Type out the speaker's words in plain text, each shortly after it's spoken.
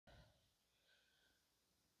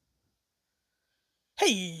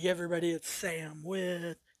Hey everybody, it's Sam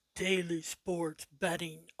with Daily Sports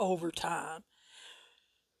Betting Overtime.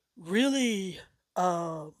 Really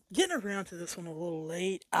getting around to this one a little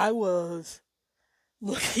late. I was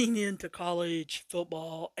looking into college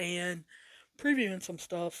football and previewing some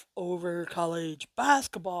stuff over college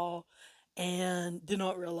basketball and did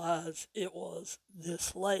not realize it was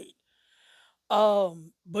this late.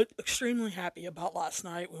 But extremely happy about last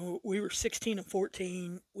night when we were 16 and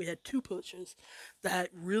 14. We had two pushes that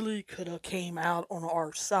really could have came out on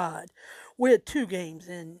our side. We had two games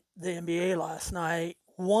in the NBA last night.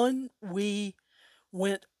 One, we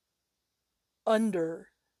went under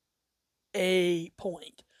a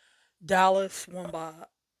point. Dallas won by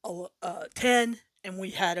 10, and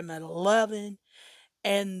we had them at 11.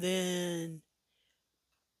 And then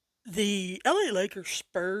the LA Lakers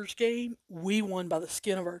Spurs game, we won by the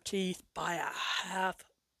skin of our teeth by a half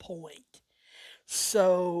point.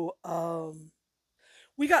 So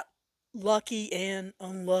we got lucky and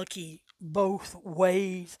unlucky both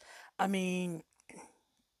ways. I mean,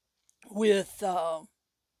 with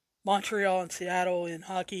Montreal and Seattle in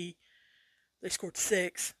hockey, they scored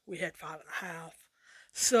six. We had five and a half.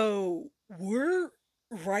 So we're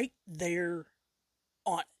right there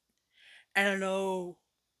on it. And I know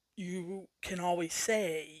you can always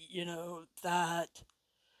say, that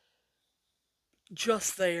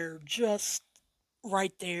just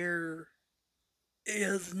right there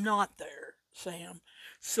is not there, Sam.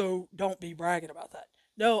 So don't be bragging about that.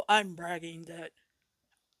 No, I'm bragging that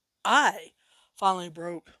I finally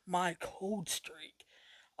broke my cold streak.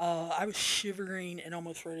 I was shivering and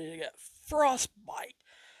almost ready to get frostbite.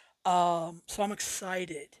 So I'm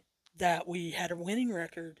excited that we had a winning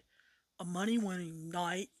record, a money winning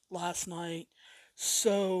night last night.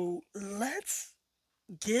 So let's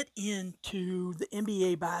get into the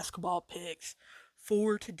NBA basketball picks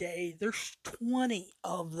for today. There's 20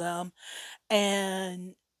 of them,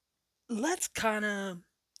 and let's kind of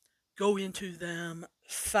go into them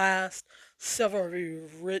fast. Several of you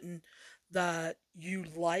have written that you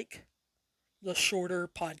like the shorter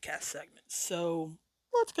podcast segments, so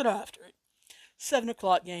let's get after it. 7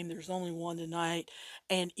 o'clock game. There's only one tonight,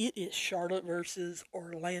 and it is Charlotte versus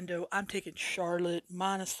Orlando. I'm taking Charlotte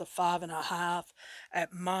minus the 5.5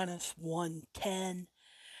 at minus 110,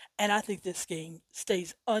 and I think this game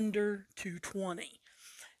stays under 220.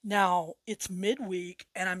 Now it's midweek,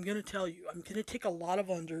 and I'm going to tell you, I'm going to take a lot of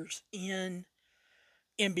unders in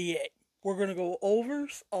NBA. We're going to go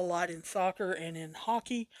overs a lot in soccer and in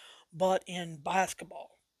hockey, but in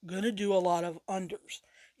basketball, going to do a lot of unders.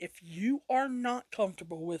 If you are not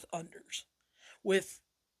comfortable with unders, with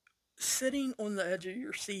sitting on the edge of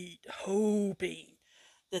your seat hoping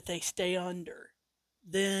that they stay under,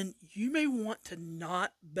 then you may want to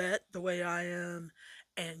not bet the way I am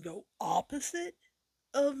and go opposite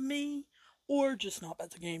of me or just not bet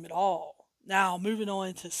the game at all. Now, moving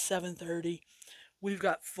on to 7:30, we've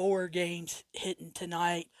got four games hitting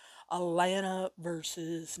tonight. Atlanta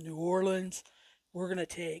versus New Orleans. We're going to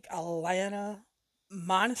take Atlanta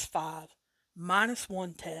minus 5, minus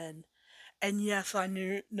 110. And yes,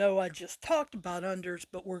 know I just talked about unders,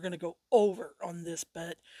 but we're going to go over on this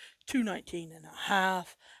bet, 219 and a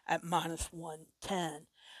half at minus 110.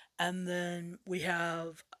 And then we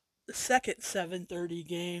have the second 7:30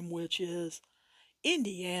 game, which is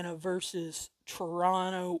Indiana versus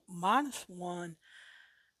Toronto, minus 1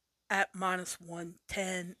 at minus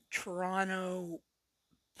 110. Toronto,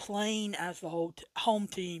 playing as the home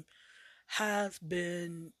team, has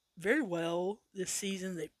been very well this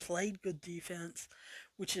season. They played good defense,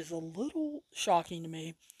 which is a little shocking to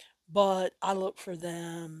me, but I look for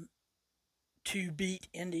them to beat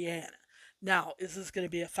Indiana. Now, is this going to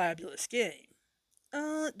be a fabulous game?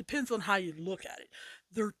 It depends on how you look at it.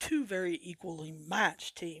 They're two very equally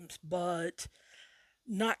matched teams, but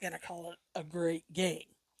not going to call it a great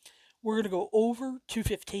game. We're going to go over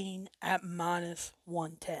 215 at minus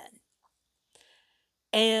 110.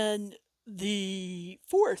 And the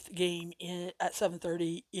fourth game at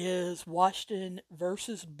 7:30 is Washington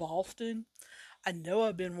versus Boston. I know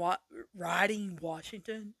I've been riding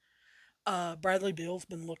Washington. Bradley Beal's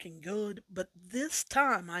been looking good, but this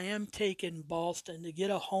time I am taking Boston to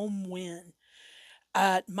get a home win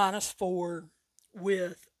at minus 4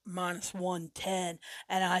 with minus 110.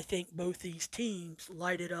 And I think both these teams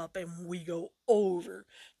light it up and we go over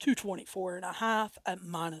 224 and a half at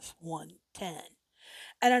minus 110.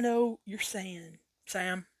 And I know you're saying,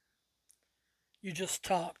 Sam, you just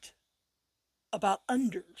talked about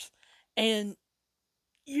unders and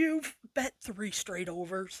you've bet three straight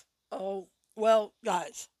overs. Oh, well,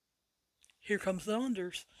 guys, here comes the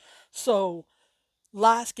unders. So,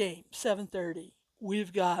 last game, 7:30.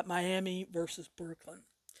 we've got Miami versus Brooklyn.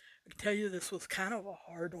 I can tell you this was kind of a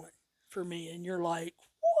hard one for me, and you're like,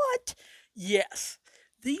 what? Yes,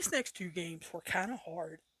 these next two games were kind of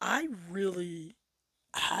hard. I really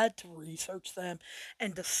had to research them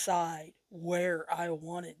and decide where I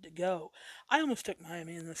wanted to go. I almost took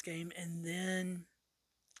Miami in this game, and then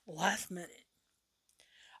last minute,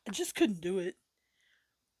 I just couldn't do it.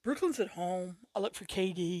 Brooklyn's at home. I look for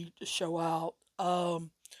KD to show out.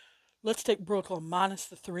 Let's take Brooklyn minus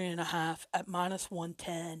the 3.5 at minus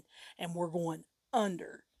 110, and we're going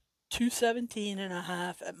under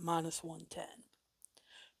 217.5 at minus 110.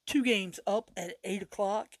 Two games up at 8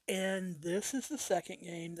 o'clock, and this is the second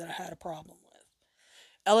game that I had a problem with.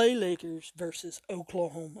 LA Lakers versus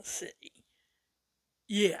Oklahoma City.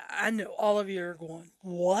 Yeah, I know all of you are going,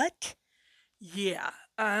 what? Yeah,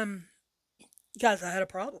 guys, I had a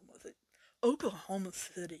problem with it. Oklahoma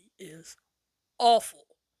City is awful,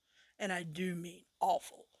 and I do mean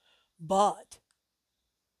awful. But,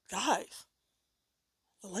 guys,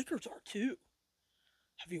 the Lakers are too.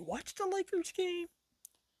 Have you watched the Lakers game?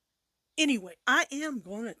 Anyway, I am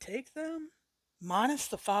going to take them minus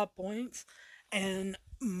the 5 points and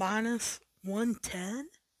minus 110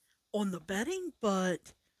 on the betting,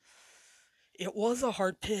 but it was a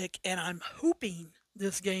hard pick, and I'm hoping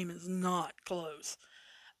this game is not close.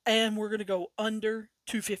 And we're going to go under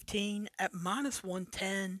 215 at minus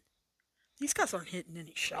 110. These guys aren't hitting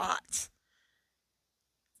any shots.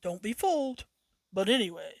 Don't be fooled. But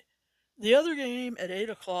anyway, the other game at 8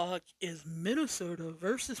 o'clock is Minnesota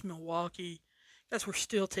versus Milwaukee. Guys, we're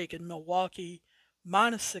still taking Milwaukee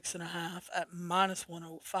minus 6.5 at minus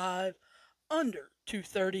 105, under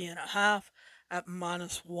 230.5 at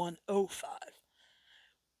minus 105.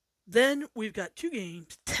 Then we've got two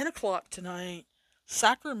games, 10 o'clock tonight,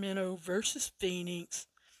 Sacramento versus Phoenix.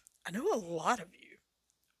 I know a lot of you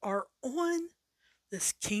are on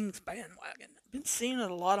this Kings bandwagon. I've been seeing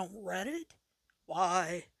it a lot on Reddit.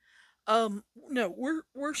 Why? No,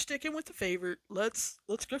 we're sticking with the favorite. Let's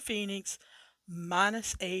go Phoenix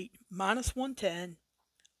minus 8, minus 110,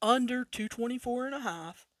 under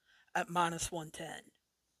 224.5 at minus 110.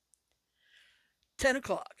 10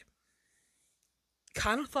 o'clock.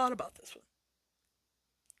 Kind of thought about this one.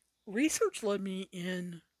 Research led me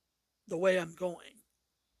in the way I'm going,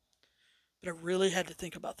 but I really had to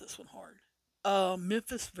think about this one hard.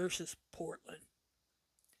 Memphis versus Portland.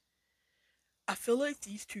 I feel like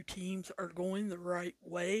these two teams are going the right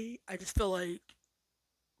way. I just feel like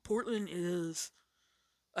Portland is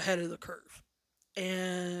ahead of the curve,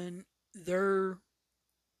 and they're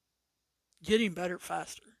getting better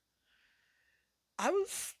faster. I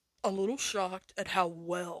was a little shocked at how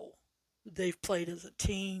well they've played as a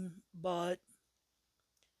team, but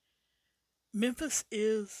Memphis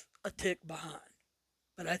is a tick behind.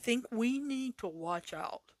 But I think we need to watch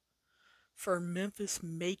out for Memphis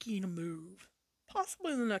making a move,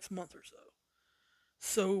 possibly in the next month or so.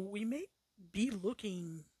 So we may be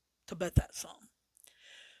looking to bet that some.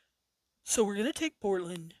 So we're going to take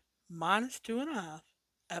Portland minus 2.5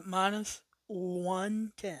 at minus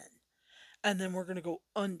 110. And then we're going to go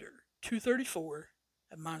under 234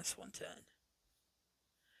 at minus 110.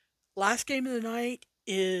 Last game of the night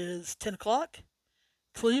is 10 o'clock.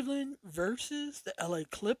 Cleveland versus the LA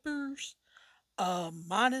Clippers.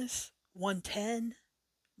 Minus 110,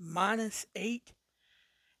 minus 8.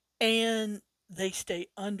 And they stay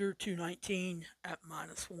under 219 at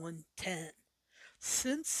minus 110.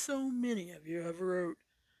 Since so many of you have wrote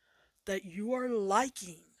that you are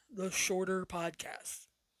liking the shorter podcasts,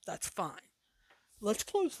 that's fine. Let's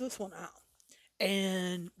close this one out.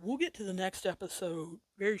 And we'll get to the next episode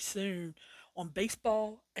very soon on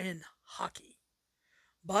baseball and hockey.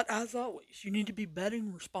 But as always, you need to be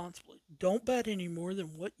betting responsibly. Don't bet any more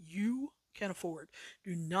than what you can afford.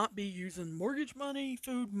 Do not be using mortgage money,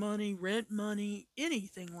 food money, rent money,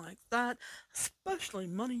 anything like that, especially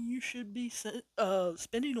money you should be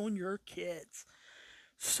spending on your kids.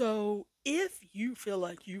 So if you feel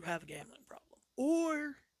like you have a gambling problem,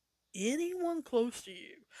 or anyone close to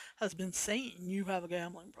you has been saying you have a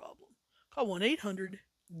gambling problem, call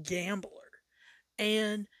 1-800-GAMBLER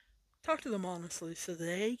and talk to them honestly so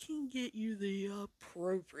they can get you the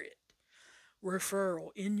appropriate referral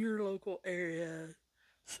in your local area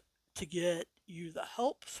to get you the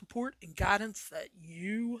help, support, and guidance that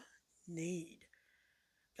you need.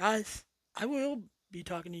 Guys, I will be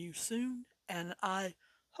talking to you soon, and I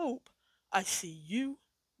hope I see you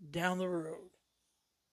down the road.